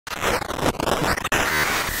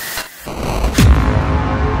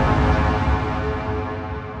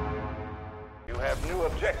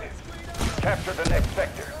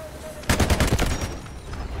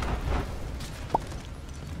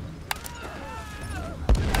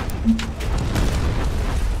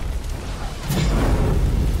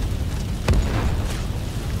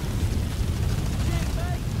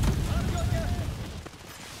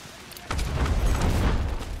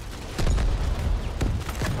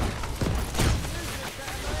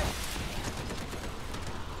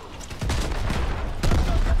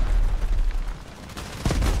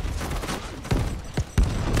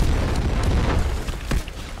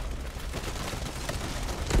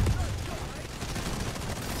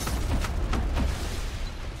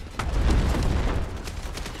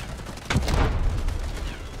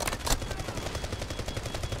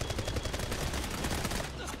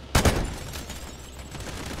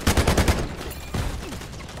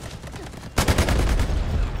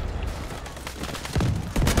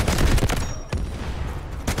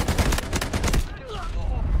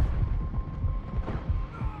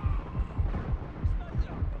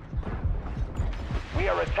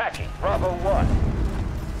Attacking Bravo 1.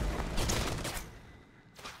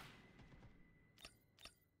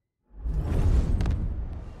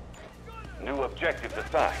 New objectives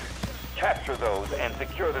assigned. Capture those and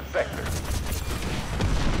secure the sector.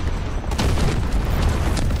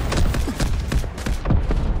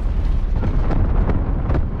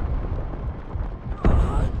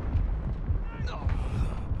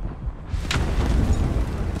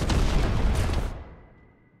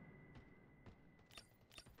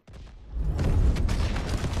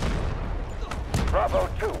 Bravo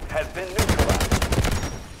 2 has been neutralized.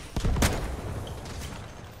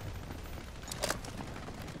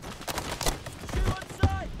 Shoot on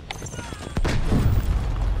sight!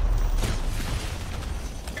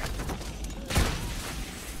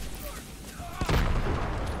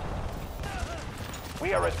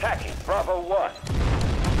 We are attacking Bravo 1.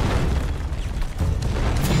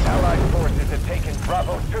 Allied forces have taken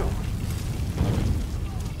Bravo 2.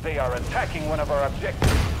 They are attacking one of our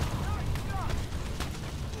objectives.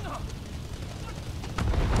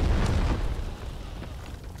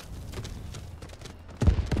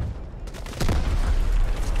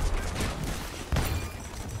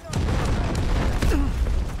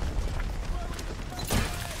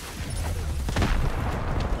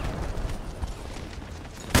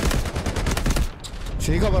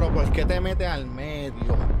 Chico, pero ¿por qué te metes al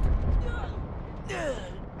medio?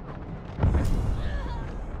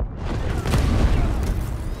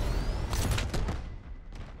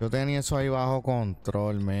 Yo tenía eso ahí bajo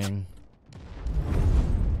control, man.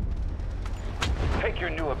 Take your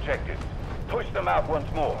new objective. Push them out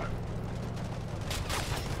once more.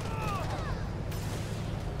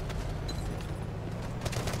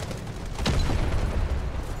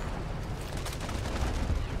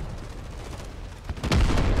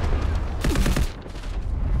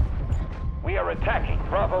 We are attacking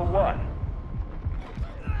Bravo 1.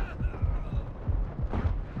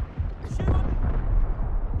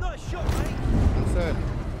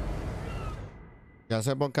 Ya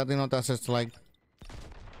sé por qué a ti no te hace slide.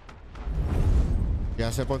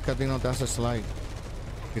 Ya sé por qué a ti no te hace slide.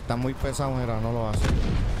 Si está muy pesado, mira, no lo hace.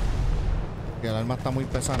 Si el arma está muy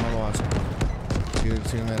pesada, no lo hace.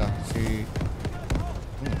 Si mira, si...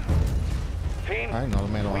 Ay, no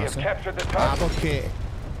me lo hace. Ah, porque...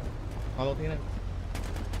 No lo tiene.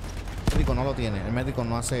 El médico no lo tiene. El médico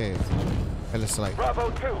no hace el slide.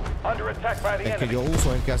 El que yo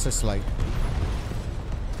uso es el que hace slide.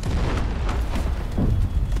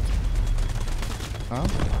 ¿Ah?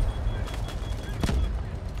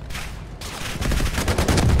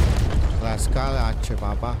 La escala H,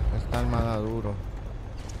 papá. Esta arma da duro,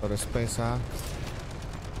 pero es pesada.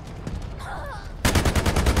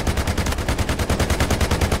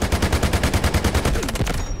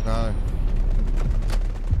 ¿Sabes?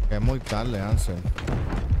 Que es muy tarde, Ansel.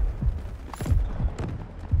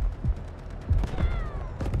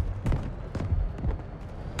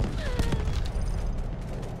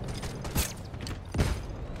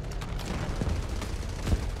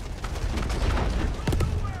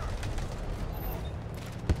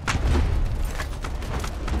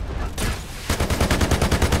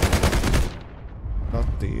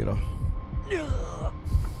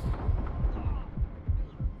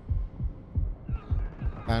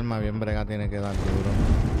 Alma bien brega tiene que dar duro.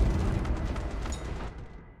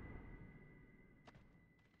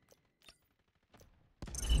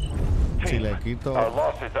 Si le quito... Our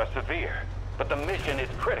losses are severe, but the mission is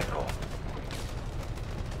critical.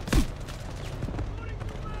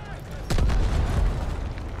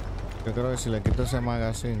 Yo creo que si le quito ese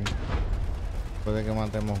magazine, puede que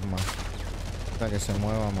matemos más. O sea, que se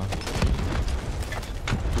mueva más.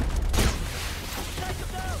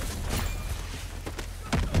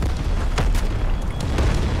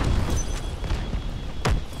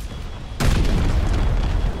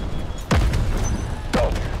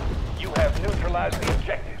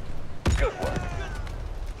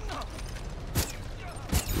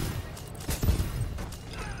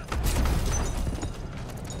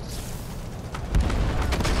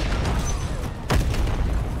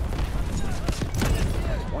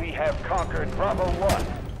 conquered Bravo 1.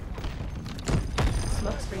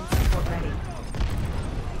 Smoke screen support ready.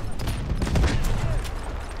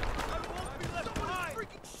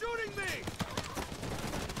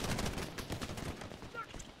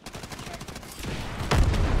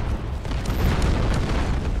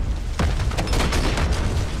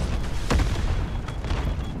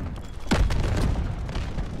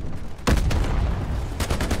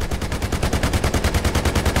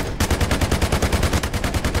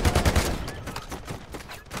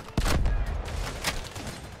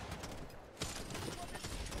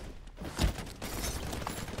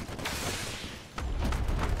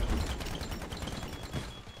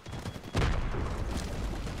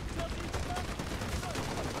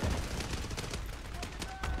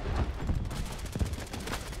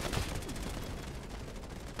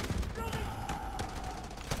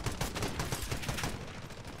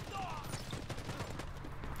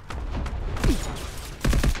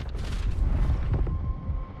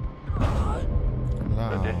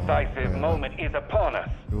 Decisive moment is upon us.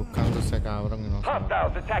 Buscando ese cabrón y no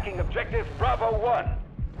Hostiles attacking objective Bravo 1.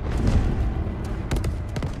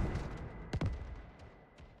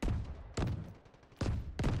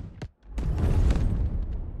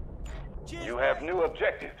 You have new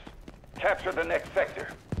objectives. Capture the next sector.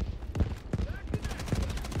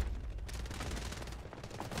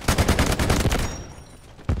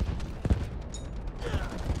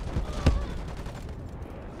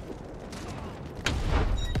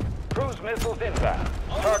 Cruise missiles inbound.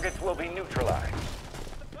 Targets will be neutralized.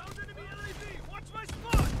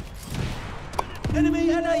 Enemy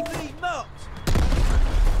NAV marked!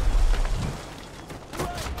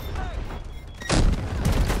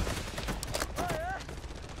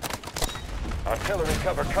 Artillery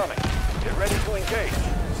cover coming. Get ready to engage.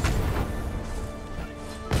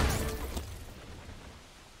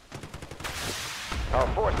 Our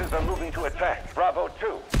forces are moving to attack Bravo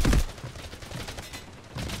 2.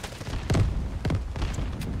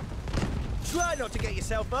 Try not to get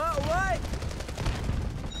yourself hurt, alright?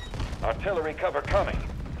 Artillery cover coming.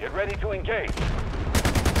 Get ready to engage.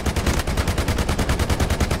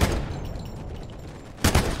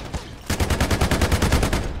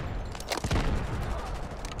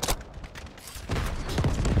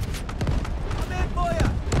 I'm in for ya!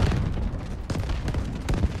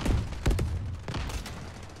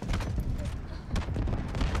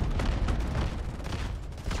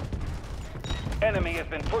 Enemy has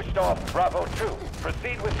been pushed off Bravo 2.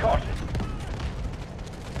 Proceed with caution.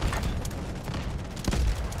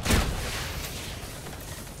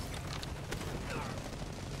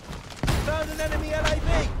 Found an enemy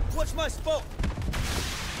LAV! Watch my spot!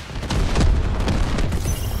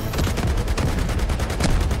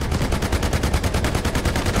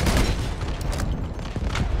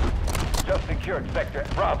 Just secured sector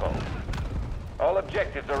Bravo. All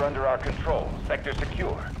objectives are under our control. Sector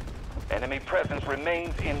secure. Enemy presence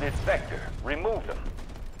remains in this sector. Remove them.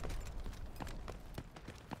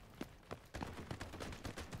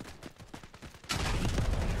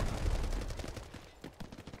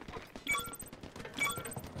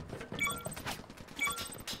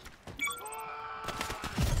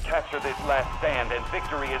 Capture this last stand and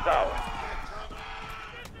victory is ours.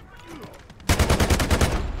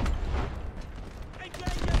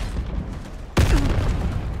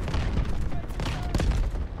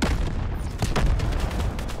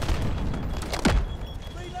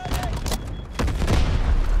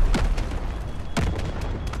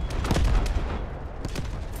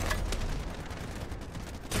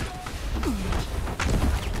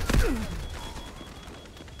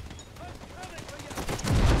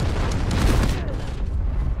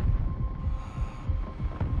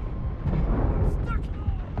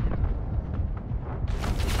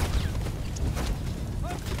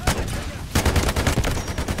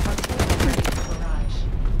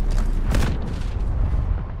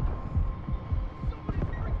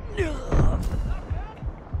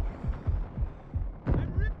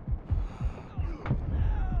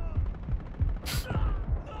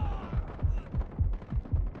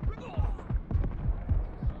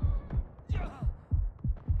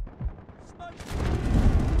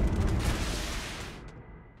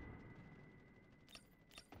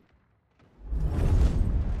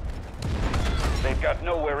 They've got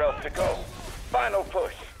nowhere else to go. Final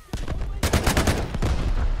push.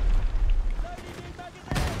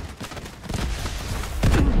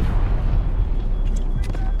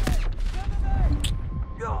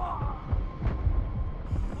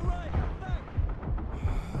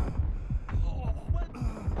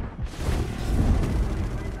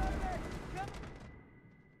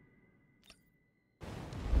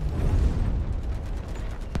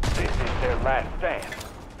 This is their last stand.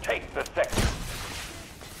 Take the sector.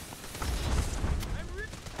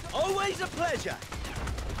 Always a pleasure.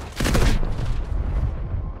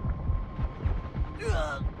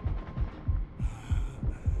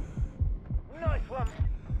 Nice one.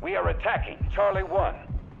 We are attacking Charlie 1.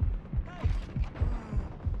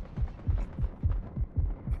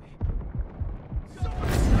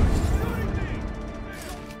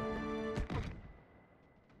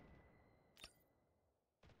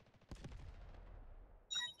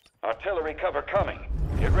 Artillery cover coming.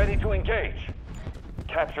 Get ready to engage.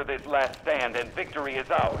 Capture this last stand and victory is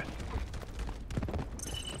ours.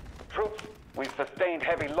 Troops, we've sustained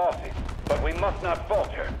heavy losses, but we must not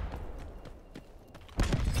falter.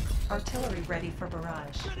 Artillery ready for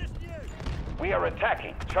barrage. We are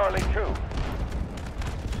attacking Charlie 2.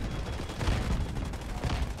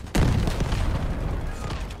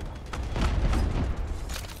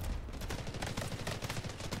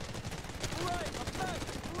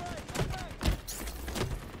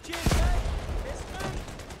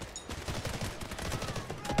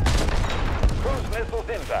 Missiles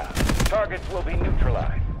inbound. Targets will be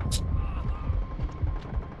neutralized.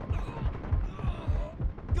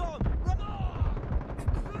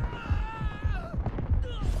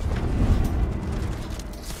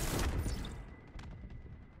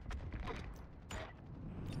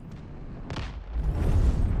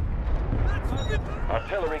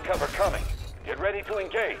 Artillery cover coming. Get ready to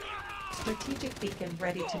engage. Strategic beacon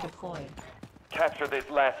ready to deploy. Capture this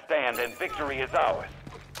last stand and victory is ours.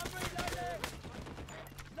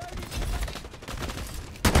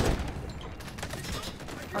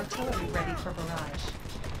 Artillery ready for barrage.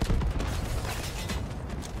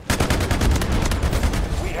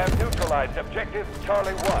 We have neutralized objective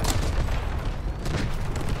Charlie 1.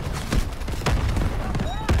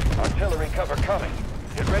 Artillery cover coming.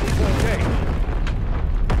 Get ready to engage.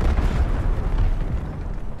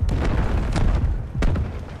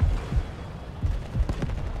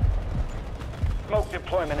 Smoke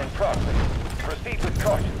deployment in progress. Proceed with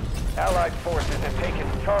caution. Allied forces have taken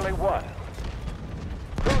Charlie 1.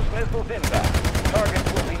 Cruise missiles inbound.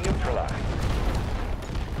 Targets will be neutralized.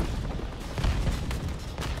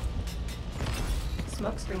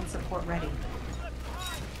 Smokescreen support ready.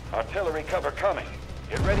 Artillery cover coming.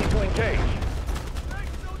 Get ready to engage.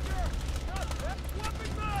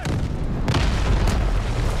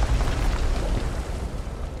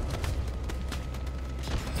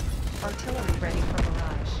 Artillery ready for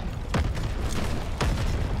barrage.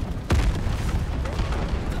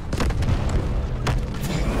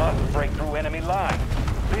 We must break through enemy lines.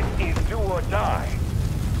 This is do or die.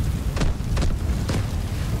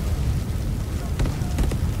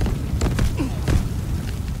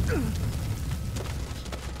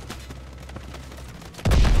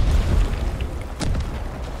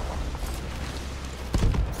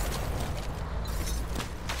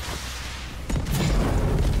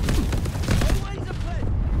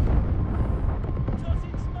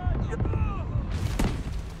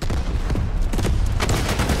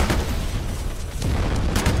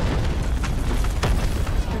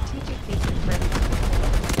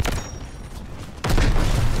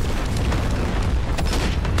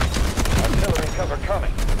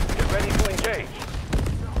 Coming. Get ready to engage.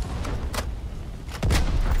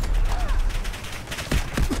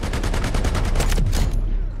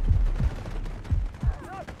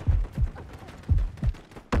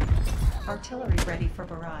 Artillery ready for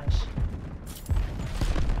barrage.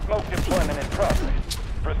 Smoke deployment in progress.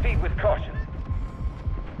 Proceed with caution.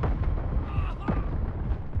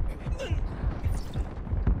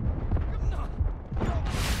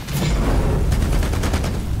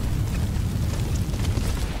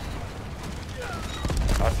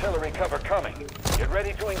 Artillery cover coming. Get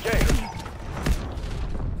ready to engage.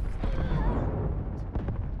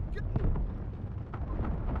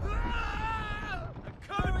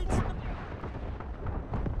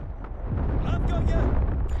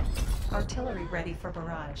 Artillery ready for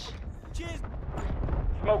barrage.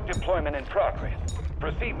 Smoke deployment in progress.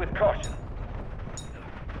 Proceed with caution.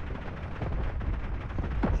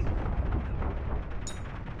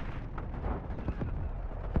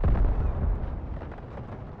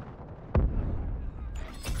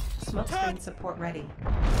 Smokescreen support ready.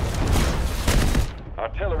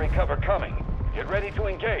 Artillery cover coming. Get ready to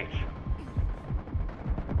engage.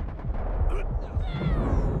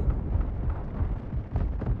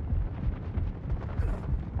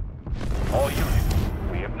 All units,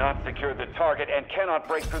 we have not secured the target and cannot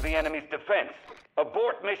break through the enemy's defense.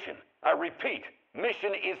 Abort mission. I repeat,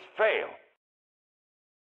 mission is failed.